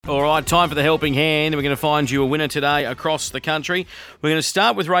All right, time for the helping hand. We're going to find you a winner today across the country. We're going to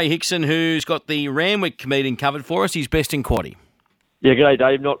start with Ray Hickson, who's got the Randwick meeting covered for us. He's best in quaddie. Yeah, g'day,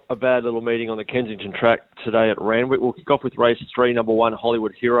 Dave. Not a bad little meeting on the Kensington track today at Randwick. We'll kick off with race 3, number 1,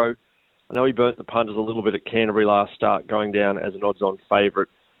 Hollywood Hero. I know he burnt the punters a little bit at Canterbury last start, going down as an odds-on favourite.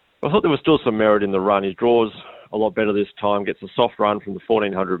 I thought there was still some merit in the run. He draws a lot better this time, gets a soft run from the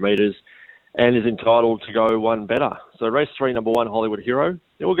 1,400 metres, and is entitled to go one better. So race 3, number 1, Hollywood Hero.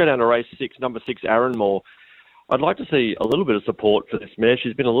 Then we'll go down to race 6, number 6, Arranmore. I'd like to see a little bit of support for this mare.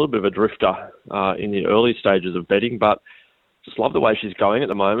 She's been a little bit of a drifter in the early stages of betting, but just love the way she's going at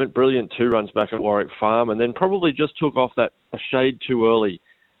the moment. Brilliant 2 runs back at Warwick Farm, and then probably just took off that a shade too early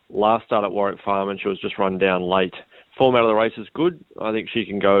last start at Warwick Farm, and she was just run down late. Form out of the race is good. I think she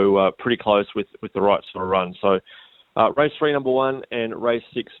can go pretty close with the right sort of run. So race 3, number 1, and race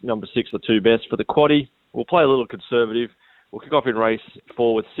 6, number 6, the 2 best. For the quaddie, we'll play a little conservative. We'll kick off in race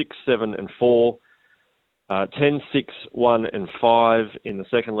 4 with 6, 7 and 4. 10, 6, 1 and 5 in the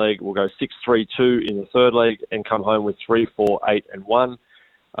second leg. We'll go 6, 3, 2 in the third leg and come home with 3, 4, 8 and 1.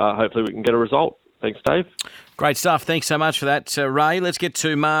 Hopefully we can get a result. Thanks, Dave. Great stuff. Thanks so much for that, Ray. Let's get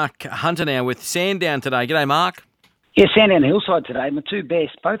to Mark Hunter now with Sandown today. G'day, Mark. Yeah, Sandown Hillside today. My 2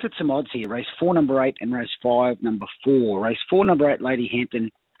 best, both at some odds here. Race 4, number 8 and race 5, number 4. Race 4, number 8, Lady Hampton.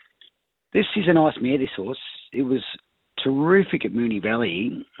 This is a nice mare, this horse. It was terrific at Moonee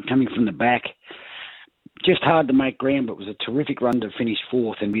Valley, coming from the back. Just hard to make ground, but it was a terrific run to finish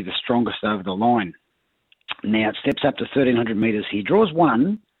 4th and be the strongest over the line. Now it steps up to 1,300 metres here. Draws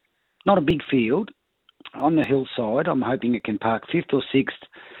 1, not a big field. On the hillside, I'm hoping it can park 5th or 6th.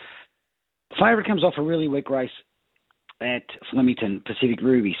 Favourite comes off a really weak race at Flemington, Pacific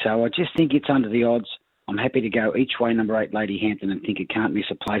Ruby. So I just think it's under the odds. I'm happy to go each way, number 8, Lady Hampton, and think it can't miss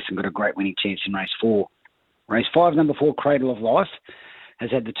a place and got a great winning chance in race 4. Race 5, number 4, Cradle of Life,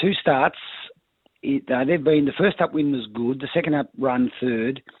 has had the 2 starts. They've been, the first up win was good. The second up run,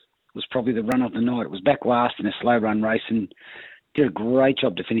 third, was probably the run of the night. It was back last in a slow run race and did a great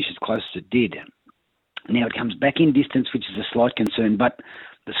job to finish as close as it did. Now it comes back in distance, which is a slight concern, but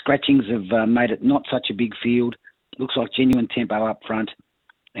the scratchings have made it not such a big field. Looks like genuine tempo up front.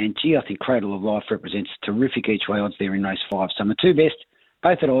 And gee, I think Cradle of Life represents terrific each way odds there in race 5. So my 2 best,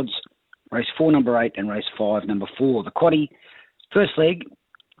 both at odds, race 4, number 8, and race 5, number 4. The quaddie, first leg,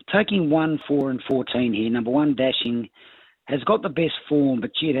 taking 1, 4 and 14 here. Number 1, Dashing, has got the best form,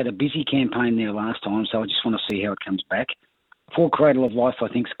 but gee, it had a busy campaign there last time, so I just want to see how it comes back. 4, Cradle of Life, I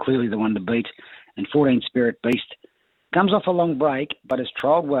think, is clearly the one to beat. And 14, Spirit Beast, comes off a long break, but has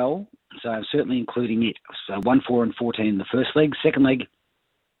trialled well, so certainly including it. So 1, 4 and 14 in the first leg. Second leg,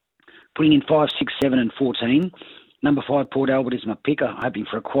 putting in 5, 6, 7 and 14. Number 5, Port Albert is my picker, hoping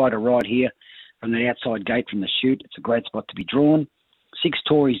for quite a ride here from the outside gate from the chute. It's a great spot to be drawn. 6,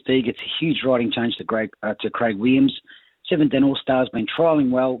 Tories D gets a huge riding change to Craig Williams. 7, Den All Star's been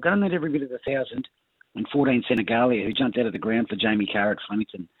trialling well, going to need every bit of the 1,000. And 14, Senegalia, who jumped out of the ground for Jamie Carr at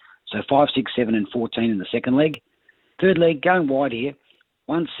Flemington. So 5, 6, 7 and 14 in the second leg. Third leg, going wide here.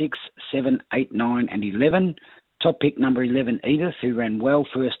 1, 6, 7, 8, 9 and 11. Top pick, number 11, Edith, who ran well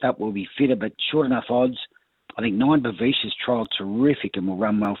first up, will be fitter, but short enough odds. I think 9, Bavicia's trialled terrific and will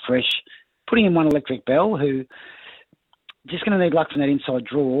run well fresh. Putting in 1, Electric Bell, who just going to need luck from that inside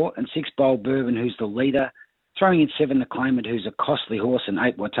draw. And 6, Bold Bourbon, who's the leader. Throwing in 7, The Claimant, who's a costly horse. And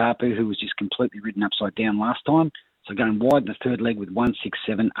 8, Watapu, who was just completely ridden upside down last time. So going wide in the third leg with 1, 6,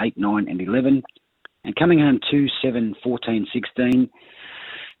 7, 8, 9 and 11. And coming home 2, 7, 14, 16.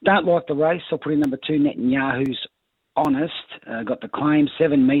 Don't like the race. I'll put in number 2, Netanyahu's Honest. Got the claim.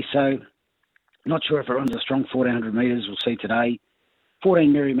 7, Miso. Not sure if it runs a strong 1,400 metres. We'll see today.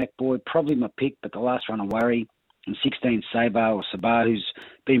 14, Mary McBoy. Probably my pick, but the last run a worry. And 16, Sabar or Sabar, who's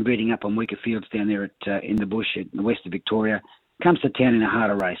been breeding up on weaker fields down there at in the bush in the west of Victoria. Comes to town in a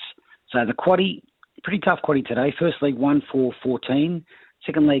harder race. So the quaddie, pretty tough quaddie today. First leg, 1, 4, 14.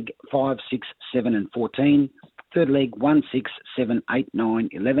 Second leg, 5, 6, 7 and 14. Third leg, 1, 6, 7, 8, 9,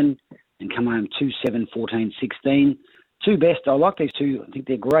 11. And come home 2, 7, 14, 16. 2 best. I like these 2. I think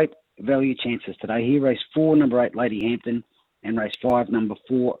they're great value chances today. Here, race 4, number 8, Lady Hampton. And race 5, number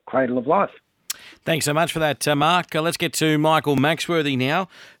 4, Cradle of Life. Thanks so much for that, Mark. Let's get to Michael Maxworthy now,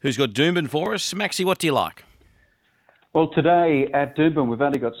 who's got Doomben for us. Maxie, what do you like? Well, today at Doomben, we've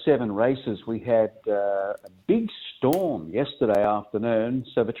only got 7 races. We had a big storm yesterday afternoon,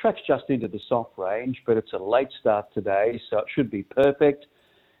 so the track's just into the soft range, but it's a late start today, so it should be perfect.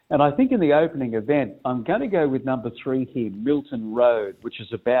 And I think in the opening event, I'm going to go with number 3 here, Milton Road, which is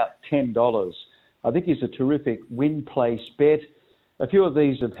about $10. I think he's a terrific win-place bet. a few of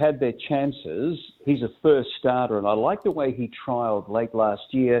these have had their chances. He's a first starter, and I like the way he trialled late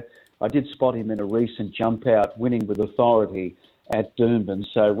last year. I did spot him in a recent jump out, winning with authority at Doomben.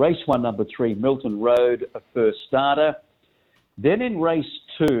 So race 1, number 3, Milton Road, a first starter. Then in race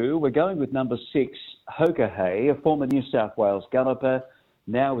 2, we're going with number 6, Hokahay, a former New South Wales galloper,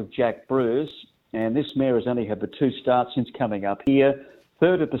 now with Jack Bruce. And this mare has only had the 2 starts since coming up here.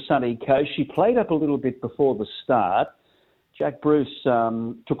 Third at the Sunny Coast. She played up a little bit before the start. Jack Bruce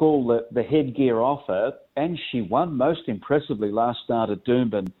took all the headgear off her, and she won most impressively last start at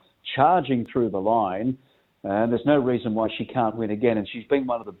Doomben, charging through the line. And there's no reason why she can't win again. And she's been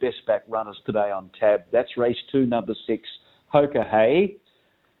one of the best back runners today on tab. That's race 2, number 6, Hokahay.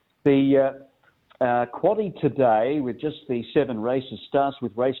 The quaddie today, with just the 7 races, starts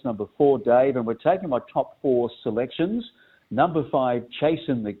with race number 4, Dave, and we're taking my top 4 selections. Number 5,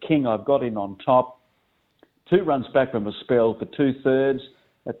 Chasing the King, I've got him on top. 2 runs back from a spell for 2/3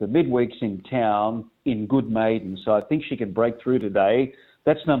 at the midweeks in town in Good Maiden. So I think she can break through today.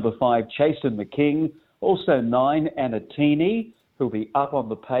 That's number 5, Chasing the King. Also 9, Anatini, who'll be up on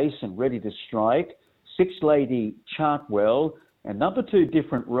the pace and ready to strike. 6, Lady Chartwell. And number 2,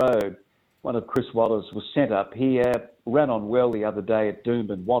 Different Road. One of Chris Waters was sent up here, ran on well the other day at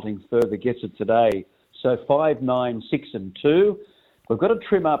Doomben, wanting further, gets it today. So 5, 9, 6 and 2. We've got to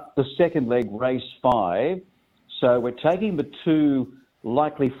trim up the second leg, race 5. So we're taking the 2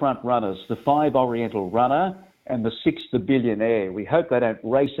 likely front runners, the 5, Oriental Runner, and the 6, The Billionaire. We hope they don't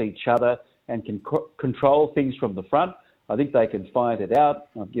race each other and can control things from the front. I think they can find it out.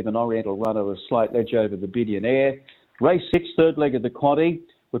 I've given Oriental Runner a slight edge over The Billionaire. Race 6, third leg of the quaddie.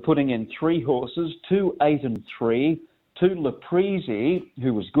 We're putting in 3 horses, 2, 8 and 3. 2, Laprise,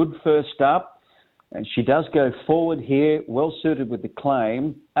 who was good first up. And she does go forward here, well suited with the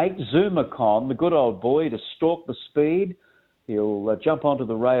claim. 8, Zumacon, the good old boy, to stalk the speed. He'll jump onto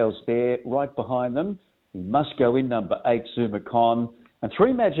the rails there, right behind them. He must go in, number 8, Zumacon. And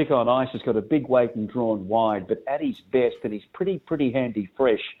 3, Magic on Ice has got a big weight and drawn wide, but at his best, and he's pretty handy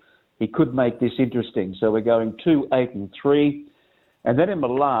fresh, he could make this interesting. So we're going 2, 8 and 3. And then in the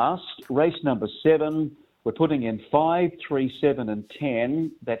last, race number 7, we're putting in 5, 3, 7 and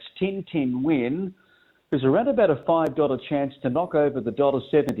 10. That's Tin Tin Win. There's around about a $5 chance to knock over the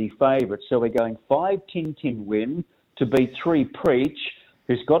 $1.70 favourite. So we're going 5, Tin Tin Win to beat 3, Preach,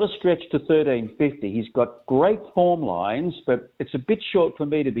 who's got a stretch to $13.50. He's got great form lines, but it's a bit short for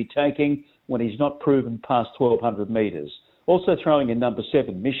me to be taking when he's not proven past 1,200 metres. Also throwing in number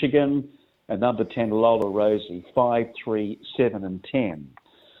 7, Michigan, and number 10, Lola Rosie, 5, 3, 7 and 10.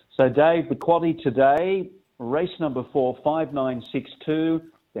 So, Dave, the quaddie today, race number 4, 5, 9, 6, 2,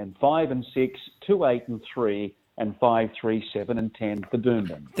 then 5 and 6, 2, 8 and 3, and 5, 3, 7 and 10 for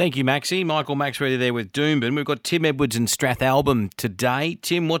Doomben. Thank you, Maxie. Michael Maxworthy there with Doomben. We've got Tim Edwards and Strathalbyn today.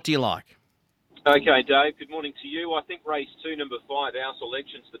 Tim, what do you like? Okay, Dave, good morning to you. I think race 2, number 5, Our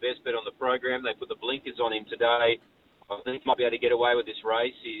Selection's the best bet on the program. They put the blinkers on him today. I think he might be able to get away with this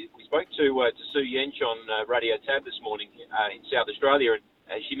race. We spoke to Sue Yench on Radio Tab this morning in South Australia,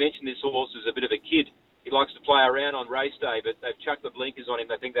 and she mentioned this horse is a bit of a kid. He likes to play around on race day, but they've chucked the blinkers on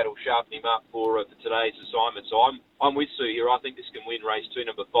him. They think that'll sharpen him up for today's assignment. So I'm with Sue here. I think this can win race 2,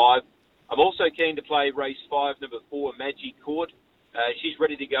 number 5. I'm also keen to play race 5, number 4, Magic Court. She's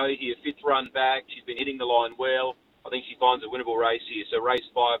ready to go here, 5th run back. She's been hitting the line well. I think she finds a winnable race here. So race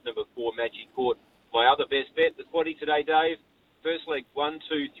 5, number 4, Magic Court. My other best bet, the quaddie today, Dave. First leg, 1,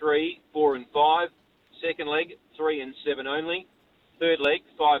 2, 3, 4 and 5. Second leg, 3 and 7 only. Third leg,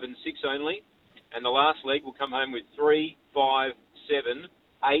 5 and 6 only. And the last leg will come home with 3, 5, 7,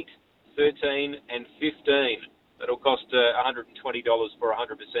 8, 13 and 15. That'll cost $120 for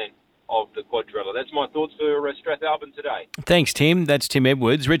 100% of the quadrilla. That's my thoughts for Strathalbyn today. Thanks, Tim. That's Tim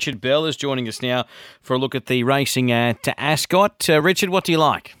Edwards. Richard Bell is joining us now for a look at the racing at Ascot. Richard, what do you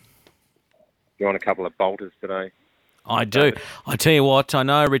like? You want a couple of bolters today? I do. I tell you what, I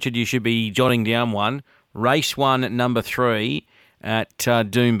know, Richard, you should be jotting down one. Race 1, number 3 at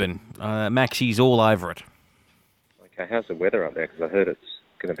Doomben. Maxie's all over it. Okay, how's the weather up there? Because I heard it's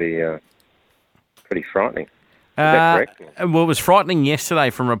going to be pretty frightening. Is that correct? Well, it was frightening yesterday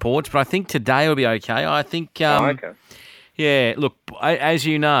from reports, but I think today will be okay. I think... okay. Yeah, look, as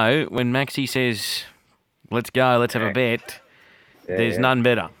you know, when Maxie says, let's go, let's have a bet, there's none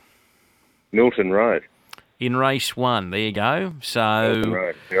better. Milton Road. In race 1, there you go. So Milton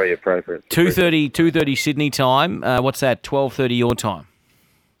Road, very appropriate. 2:30 Sydney time. What's that? 12:30 your time.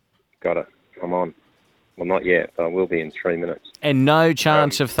 Got it. I'm on. Well, not yet, but I will be in 3 minutes. And no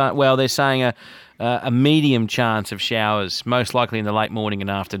chance of well, they're saying a medium chance of showers, most likely in the late morning and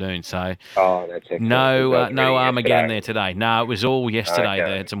afternoon. So that's excellent. no Armageddon yesterday. there today. No, it was all yesterday.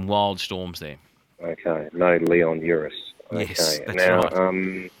 Okay. They had some wild storms there. Okay, no Leon Uris. Okay. Yes, that's now,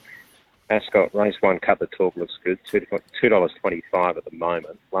 right. Ascot, race 1, Cut the Talk looks good. $2.25 at the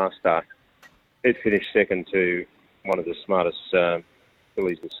moment. Last start, it finished second to one of the smartest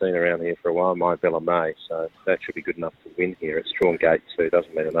fillies we've seen around here for a while, My Bella May. So that should be good enough to win here. It's drawn gate 2,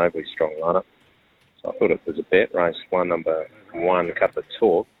 doesn't mean an overly strong lineup. So I thought it was a bet. Race 1, number 1, Cut the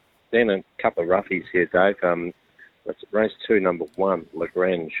Talk. Then a couple of roughies here, Dave. Race 2, number 1, Le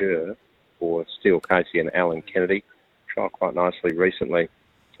Grand Jeu for Steel Casey and Alan Kennedy. Tried quite nicely recently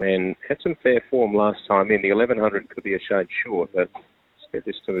and had some fair form last time in. The 1100 could be a shade short, but expect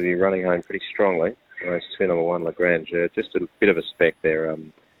this to be running home pretty strongly. Race 2, number 1, Le Grand Jeu. Just a bit of a spec there.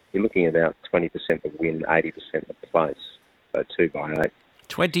 You're looking at about 20% the win, 80% the place. So 2 by 8.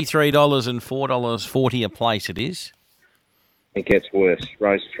 $23 and $4.40 a place it is. It gets worse.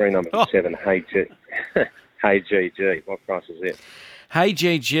 Race 3, number 7, Hey GG. What price is it? Hey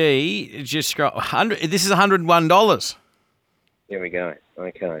GG, just got this is $101. There we go.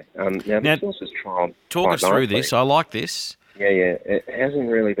 Okay. Now this horse is trialled. Talk us through this. I like this. Yeah. It hasn't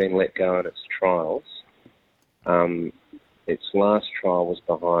really been let go in its trials. Its last trial was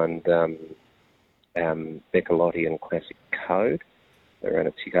behind Beccalotti and Classic Code. They ran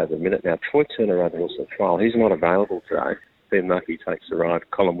a tick over a minute. Now, Troy Turner ran the horse at the trial. He's not available today. Ben Nucky takes the ride.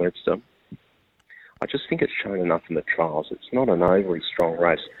 Colin Webster. I just think it's shown enough in the trials. It's not an overly strong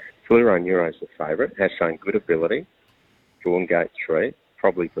race. Fluoro Neuro's the favourite. Has shown good ability. Drawn gate 3.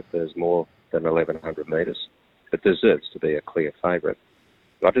 Probably prefers more than 1,100 metres. But deserves to be a clear favourite.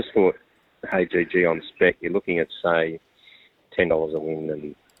 I just thought, Hey GG on spec, you're looking at, say, $10 a win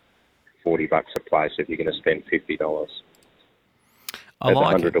and $40 a place if you're going to spend $50. I like it.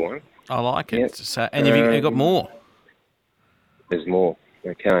 100 to 1. I like it. Yep. So, and have you got more? There's more.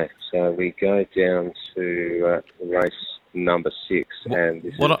 Okay, so we go down to race number 6, and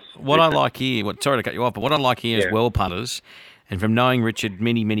this what I like here. Sorry to cut you off, but what I like here is well punters, and from knowing Richard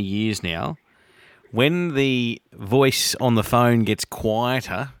many years now, when the voice on the phone gets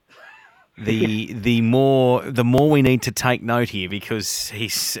quieter, the more we need to take note here because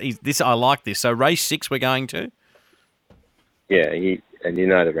he's this. I like this. So race 6 we're going to. Yeah, and you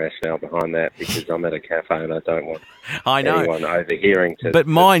know the rationale behind that because I'm at a cafe and I don't want anyone overhearing. But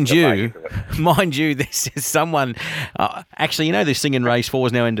mind you, this is someone. Actually, you know this thing in race 4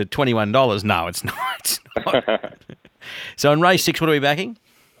 is now into $21. No, it's not. It's not. So in race 6, what are we backing?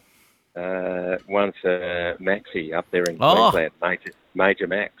 One for Maxi up there in Queensland, Major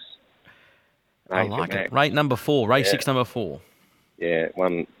Max. I like it. Race number 4, race 6, number 4. Yeah,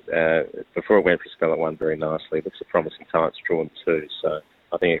 one before it went for spell, it won very nicely. It looks a promising time. It's drawn 2, so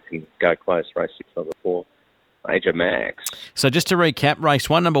I think it can go close. Race 6, number 4, Major Max. So just to recap, race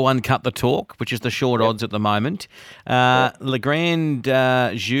 1, number 1, Cut the Talk, which is the short odds at the moment. Le Grand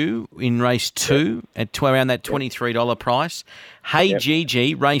Jeu in race 2 at around that $23 price. Hey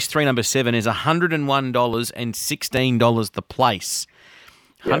GG, race 3, number 7 is $101 and $16 the place.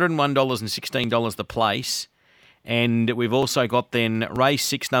 $101 and $16 the place. And we've also got then race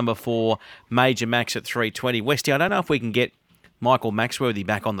 6, number 4, Major Max at $3.20. Westy, I don't know if we can get Michael Maxworthy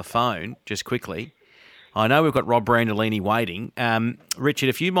back on the phone just quickly. I know we've got Rob Brandolini waiting. Richard,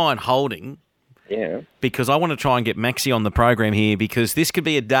 if you mind holding, because I want to try and get Maxi on the program here because this could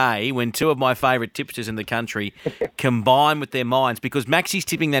be a day when 2 of my favourite tipsters in the country combine with their minds because Maxi's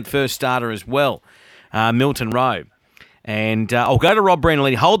tipping that first starter as well, Milton Rowe. And I'll go to Rob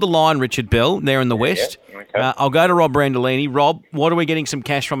Brandolini. Hold the line, Richard Bell, there in the west. Okay. I'll go to Rob Brandolini. Rob, what are we getting some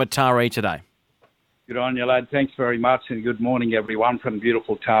cash from at Taree today? Good on you, lad. Thanks very much, and good morning, everyone, from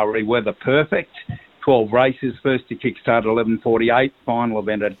beautiful Taree. Weather perfect. 12 races. First to kickstart at 11:48. Final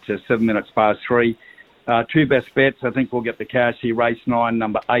event at 7 minutes past 3. 2 best bets. I think we'll get the cash here. Race 9,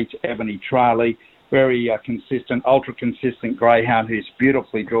 number 8, Ebony Traley. Very consistent, ultra-consistent greyhound who's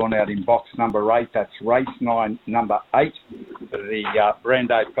beautifully drawn out in box number 8. That's race 9, number 8, the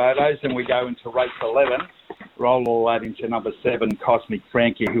Brando photos. And we go into race 11. Roll all that into number 7, Cosmic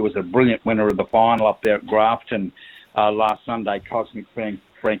Frankie, who was a brilliant winner of the final up there at Grafton last Sunday. Cosmic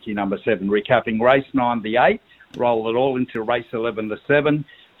Frankie, number 7. Recapping race 9, the 8. Roll it all into race 11, the 7.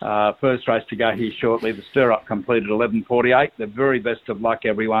 First race to go here shortly. The stir-up completed 11:48. The very best of luck,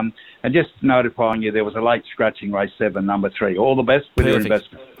 everyone. And just notifying you, there was a late scratching race 7, number 3. All the best with your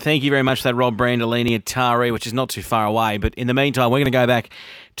investment. Thank you very much for that, Rob Brandolini at Taree, which is not too far away. But in the meantime, we're going to go back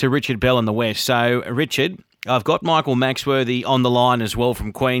to Richard Bell in the west. So, Richard, I've got Michael Maxworthy on the line as well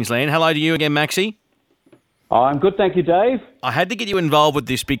from Queensland. Hello to you again, Maxie. I'm good, thank you, Dave. I had to get you involved with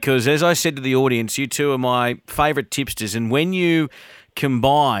this because, as I said to the audience, you two are my favourite tipsters. And when you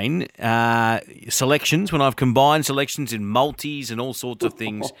combine selections, when I've combined selections in multis and all sorts of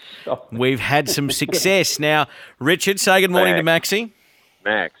things, we've had some success. Now, Richard, say good morning to Maxie.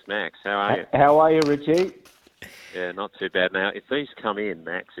 Max, how are you? How are you, Richie? Yeah, not too bad. Now, if these come in,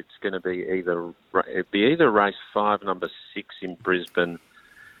 Max, it's going to be either race 5, number 6 in Brisbane.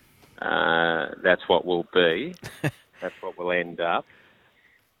 That's what will be. That's what will end up.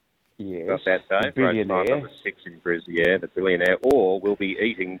 Yes. Got that, Dave? Race 5, number 6 in Brisbane. Yeah, the Billionaire. Or we'll be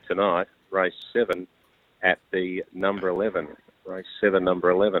eating tonight, race 7 at the number 11. Race 7,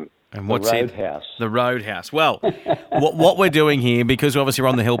 number 11. And what's the Roadhouse. The Roadhouse. Well, what we're doing here, because obviously we're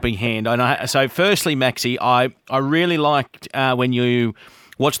on the helping hand. I know. So, firstly, Maxie, I really liked when you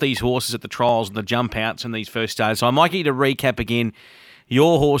watch these horses at the trials and the jump outs and these first starts. So I might get you to recap again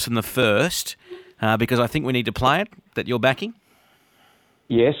your horse in the first, because I think we need to play it, that you're backing.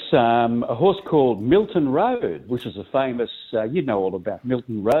 Yes, a horse called Milton Road, which is a famous, you know all about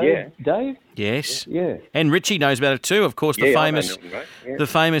Milton Road, Dave? Yes. Yeah. And Richie knows about it too, of course, the famous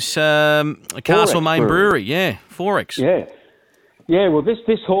Castlemaine Brewery, Forex. Yeah, well, this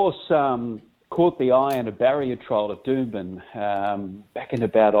horse caught the eye in a barrier trial at Doomben back in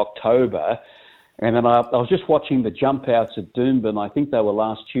about October. And then I was just watching the jump outs at Doomben. I think they were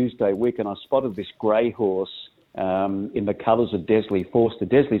last Tuesday week, and I spotted this grey horse in the colours of Desley Forster.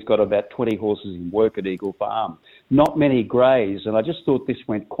 Desley's got about 20 horses in work at Eagle Farm. Not many greys, and I just thought this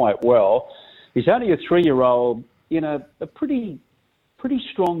went quite well. He's only a 3-year-old, a pretty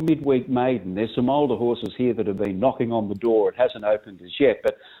strong midweek maiden. There's some older horses here that have been knocking on the door. It hasn't opened as yet,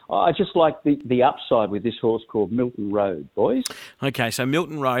 but I just like the upside with this horse called Milton Road, boys. Okay, so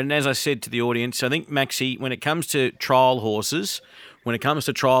Milton Road, and as I said to the audience, I think, Maxie, when it comes to trial horses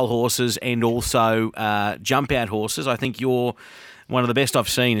and also jump-out horses, I think you're one of the best I've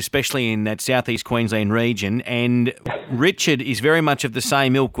seen, especially in that southeast Queensland region. And Richard is very much of the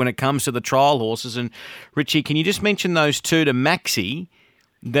same ilk when it comes to the trial horses. And Richie, can you just mention those two to Maxie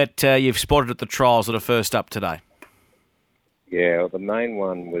that you've spotted at the trials that are first up today? Yeah, well, the main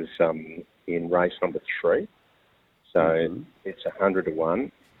one was in race number 3. So it's 100 to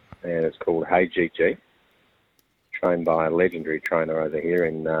 1, and it's called Hey GG, trained by a legendary trainer over here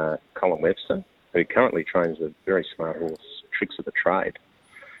in Colin Webster, who currently trains a very smart horse, Tricks of the Trade.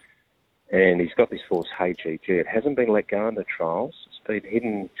 And he's got this horse, Hey GG. It hasn't been let go in the trials. It's been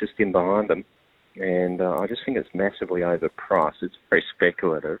hidden just in behind them. And I just think it's massively overpriced. It's very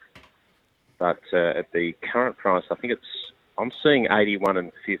speculative. But at the current price, I think I'm seeing 81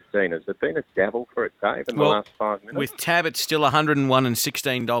 and 15. Has there been a dabble for it, Dave, in the last 5 minutes? With Tab, it's still 101 and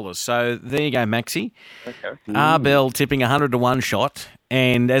 $16. So there you go, Maxie. Okay. Arbel tipping 100 to 1 shot.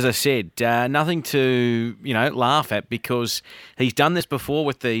 And as I said, nothing to laugh at, because he's done this before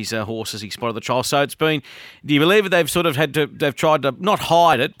with these horses he spotted the trial. So it's been. Do you believe that they've tried to not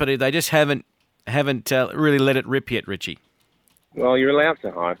hide it, but they just haven't really let it rip yet, Richie? Well, you're allowed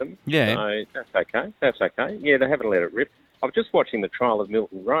to hide them. Yeah. So that's okay. Yeah, they haven't let it rip. I was just watching the trial of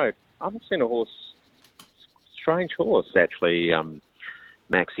Milton Road. I haven't seen a strange horse, actually,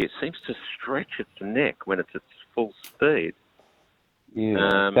 Maxie. It seems to stretch its neck when it's at full speed.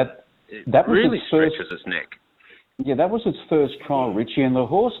 Yeah, that was really stretches its neck. Yeah, that was its first trial, Richie. And the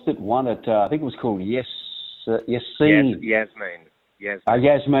horse that won it, I think it was called Yasmin,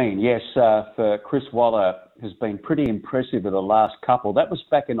 yes, for Chris Waller, has been pretty impressive in the last couple. That was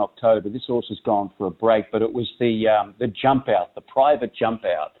back in October. This horse has gone for a break, but it was the jump out, the private jump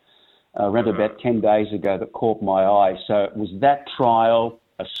out, around about 10 days ago that caught my eye. So it was that trial,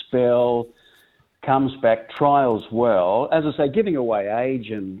 a spell, comes back, trials well. As I say, giving away age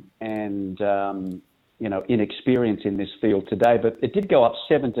and inexperience in this field today, but it did go up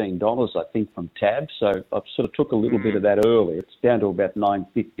 $17, I think, from Tab. So I sort of took a little bit of that early. It's down to about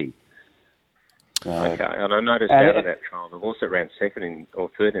 $9.50. Okay, and I noticed out of that trial, the horse that ran second or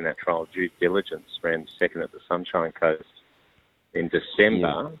third in that trial, Due Diligence, ran second at the Sunshine Coast in December.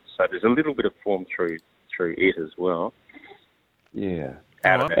 Yeah. So there's a little bit of form through it as well. Yeah.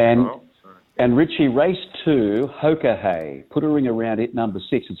 Out of that trial. And Richie, race 2, Hoka put a ring around it, number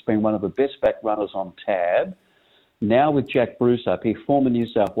 6. It's been one of the best back runners on Tab. Now with Jack Bruce up here, former New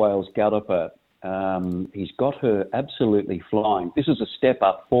South Wales galloper, he's got her absolutely flying. This is a step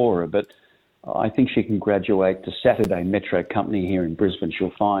up for her, but I think she can graduate to Saturday Metro Company here in Brisbane.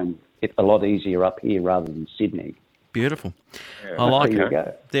 She'll find it a lot easier up here rather than Sydney. Beautiful. Yeah, I like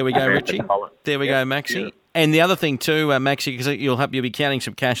it. There we go, Richie. There we go, Maxie. Yeah. And the other thing too, Maxie, because you'll be counting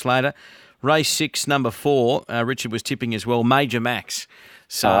some cash later. Race 6, number 4, Richard was tipping as well, Major Max.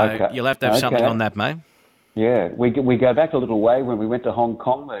 So you'll have to have something on that, mate. Yeah, we go back a little way when we went to Hong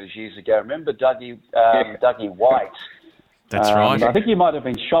Kong those years ago. Remember Dougie White? That's right. I think you might have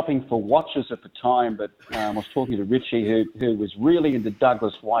been shopping for watches at the time, but I was talking to Richie, who was really into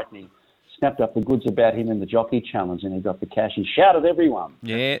Douglas White, and he snapped up the goods about him in the Jockey Challenge, and he got the cash. He shouted everyone.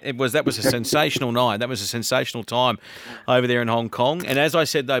 Yeah, that was a sensational night. That was a sensational time over there in Hong Kong. And as I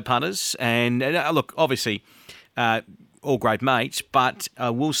said, though, punters, and look, obviously, all great mates, but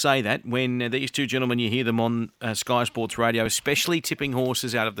I will say that when these two gentlemen, you hear them on Sky Sports Radio, especially tipping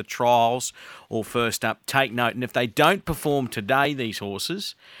horses out of the trials or first up, take note. And if they don't perform today, these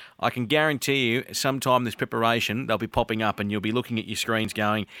horses, I can guarantee you sometime this preparation, they'll be popping up and you'll be looking at your screens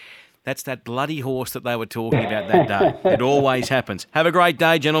going, that's that bloody horse that they were talking about that day. It always happens. Have a great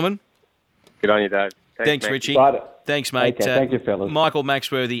day, gentlemen. Good on you, Dave. Thanks Richie. Right. Thanks, mate. Okay, thank you, fellas. Michael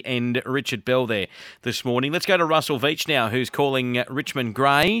Maxworthy and Richard Bell there this morning. Let's go to Russell Veach now, who's calling Richmond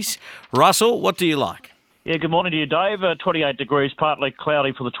Greys. Russell, what do you like? Yeah, good morning to you, Dave. 28 degrees, partly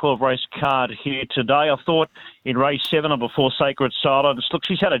cloudy for the 12-race card here today. I thought in race 7 and before Sacred Silence, look,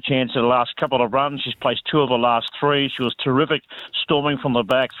 she's had a chance in the last couple of runs. She's placed 2 of the last 3. She was terrific, storming from the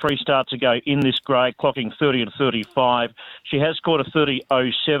back. 3 starts ago in this grade, clocking 30 and 35. She has scored a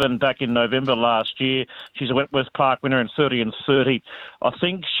 30.07 back in November last year. She's a Wentworth Park winner in 30 and 30. I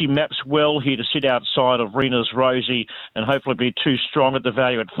think she maps well here to sit outside of Rena's Rosie and hopefully be too strong at the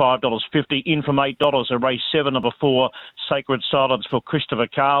value at $5.50. In from $8 a race 7 number 4, Sacred Silence for Christopher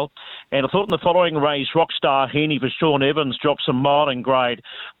Carl. And I thought in the following race, Rockstar Heaney for Sean Evans dropped some mile in grade.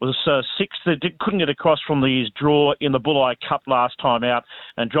 Was 6th, couldn't get across from the draw in the Bulleye Cup last time out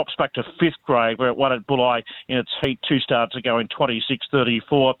and drops back to 5th grade where it won at Bulleye in its heat 2 starts ago in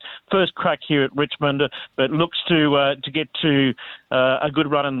 26.34. First crack here at Richmond, but looks to get to a good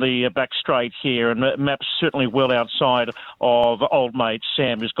run in the back straight here and maps certainly well outside of old mate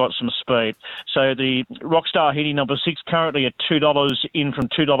Sam, who's got some speed. So the Rockstar Heaney number 6 currently at $2 in from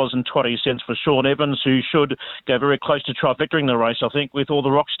 $2.20 for Sean Evans, who should go very close to trifectoring the race, I think, with all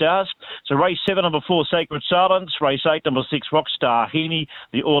the rock stars. So race 7, number 4, Sacred Silence. Race 8, number 6, Rockstar Heaney.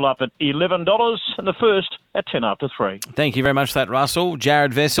 The all up at $11 and the first at 10 after 3. Thank you very much for that, Russell.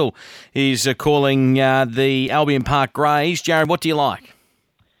 Jared Vessel is calling the Albion Park Greys. Jared, what do you like?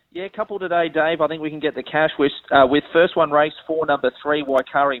 Yeah, couple today, Dave. I think we can get the cash with first one, race 4, number 3,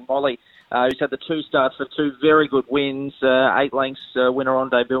 Waikari Molly. Who's had the 2 starts for 2 very good wins. 8 lengths winner on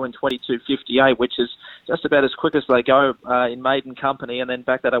debut in 22.58, which is just about as quick as they go in maiden company, and then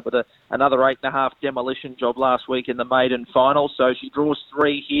back that up with another 8.5 demolition job last week in the maiden final. So she draws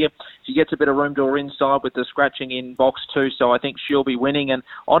 3 here. She gets a bit of room to her inside with the scratching in box 2, so I think she'll be winning. And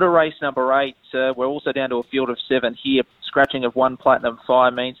on to race number 8, we're also down to a field of 7 here. Scratching of 1 Platinum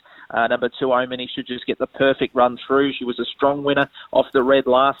Fire means number 2, Omini should just get the perfect run through. She was a strong winner off the red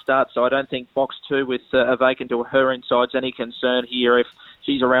last start, so I don't think box 2 with a vacant to her inside's any concern here. If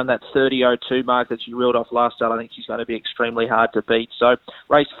she's around that 30.02 mark that she reeled off last start, I think she's going to be extremely hard to beat. So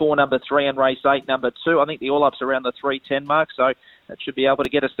race 4, number 3, and race 8, number 2. I think the all-up's around the 3.10 mark, so that should be able to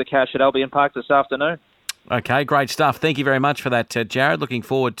get us the cash at Albion Park this afternoon. Okay, great stuff. Thank you very much for that, Jared. Looking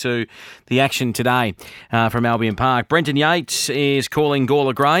forward to the action today from Albion Park. Brenton Yates is calling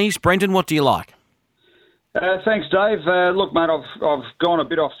Gawler Greys. Brenton, what do you like? Thanks, Dave. Look, mate, I've gone a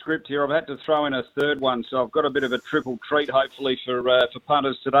bit off script here. I've had to throw in a third one, so I've got a bit of a triple treat, hopefully, for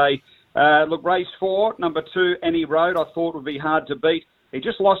punters today. Look, race 4, number 2, Any Road, I thought would be hard to beat. He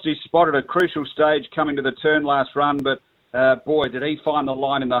just lost his spot at a crucial stage coming to the turn last run, but boy, did he find the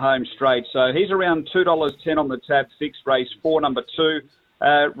line in the home straight. So he's around $2.10 on the tab, fixed race 4, number 2.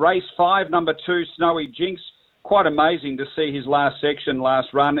 Race 5, number 2, Snowy Jinx. Quite amazing to see his last section,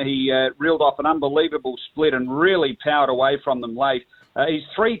 last run. He reeled off an unbelievable split and really powered away from them late. He's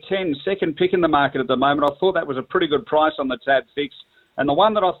 3.10, second pick in the market at the moment. I thought that was a pretty good price on the tab fix. And the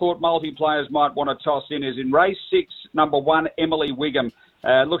one that I thought multiplayers might want to toss in is in race 6, number 1, Emily Wiggum.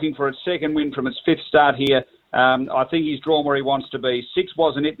 Looking for its second win from its 5th start here. I think he's drawn where he wants to be. 6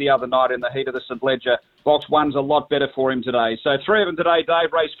 wasn't it the other night in the heat of the St Ledger. Box 1's a lot better for him today. So 3 of them today,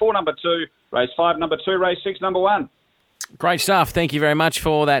 Dave. Race 4, number 2. Race 5, number 2. Race 6, number 1. Great stuff. Thank you very much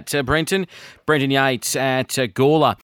for that, Brenton. Brenton Yates at Gawler.